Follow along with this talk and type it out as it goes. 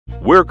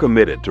We're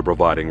committed to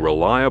providing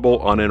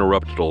reliable,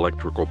 uninterrupted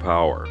electrical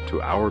power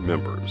to our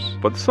members.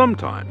 But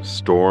sometimes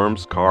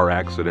storms, car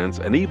accidents,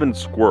 and even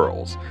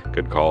squirrels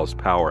can cause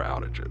power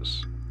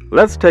outages.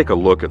 Let's take a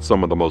look at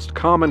some of the most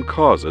common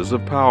causes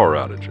of power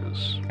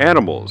outages.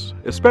 Animals,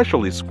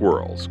 especially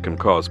squirrels, can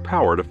cause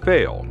power to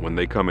fail when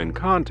they come in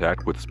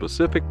contact with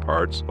specific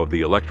parts of the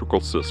electrical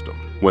system.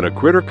 When a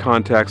critter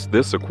contacts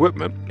this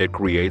equipment, it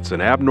creates an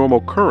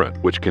abnormal current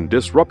which can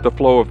disrupt the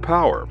flow of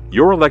power.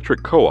 Your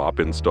electric co-op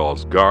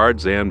installs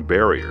guards and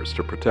barriers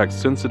to protect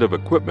sensitive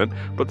equipment,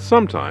 but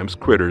sometimes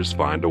critters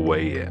find a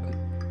way in.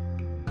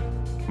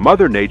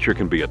 Mother Nature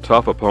can be a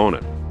tough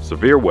opponent.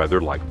 Severe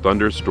weather like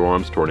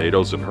thunderstorms,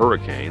 tornadoes, and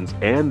hurricanes,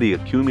 and the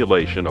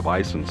accumulation of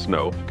ice and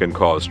snow can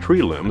cause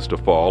tree limbs to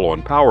fall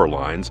on power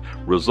lines,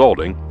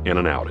 resulting in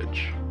an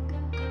outage.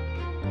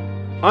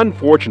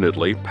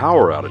 Unfortunately,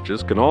 power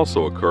outages can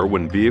also occur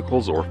when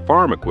vehicles or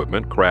farm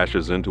equipment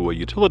crashes into a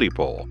utility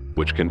pole,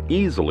 which can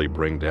easily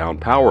bring down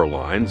power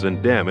lines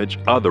and damage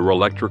other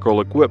electrical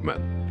equipment.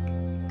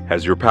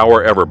 Has your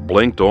power ever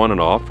blinked on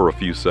and off for a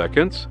few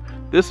seconds?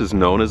 This is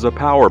known as a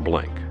power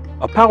blink.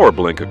 A power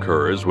blink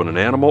occurs when an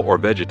animal or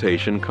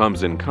vegetation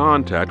comes in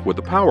contact with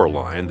the power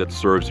line that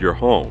serves your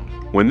home.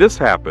 When this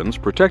happens,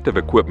 protective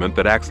equipment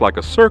that acts like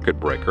a circuit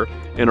breaker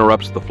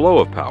interrupts the flow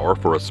of power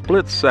for a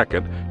split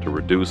second to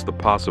reduce the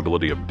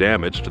possibility of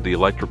damage to the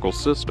electrical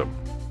system.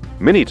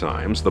 Many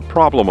times, the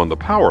problem on the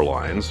power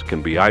lines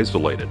can be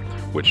isolated,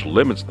 which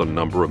limits the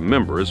number of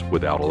members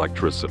without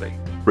electricity.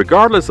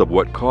 Regardless of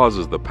what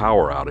causes the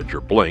power outage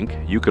or blink,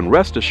 you can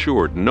rest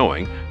assured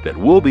knowing that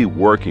we'll be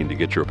working to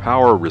get your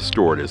power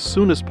restored as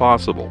soon as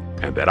possible,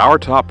 and that our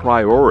top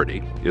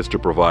priority is to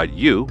provide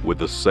you with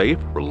the safe,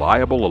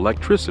 reliable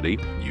electricity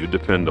you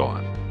depend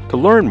on. To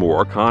learn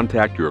more,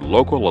 contact your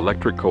local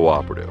electric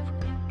cooperative.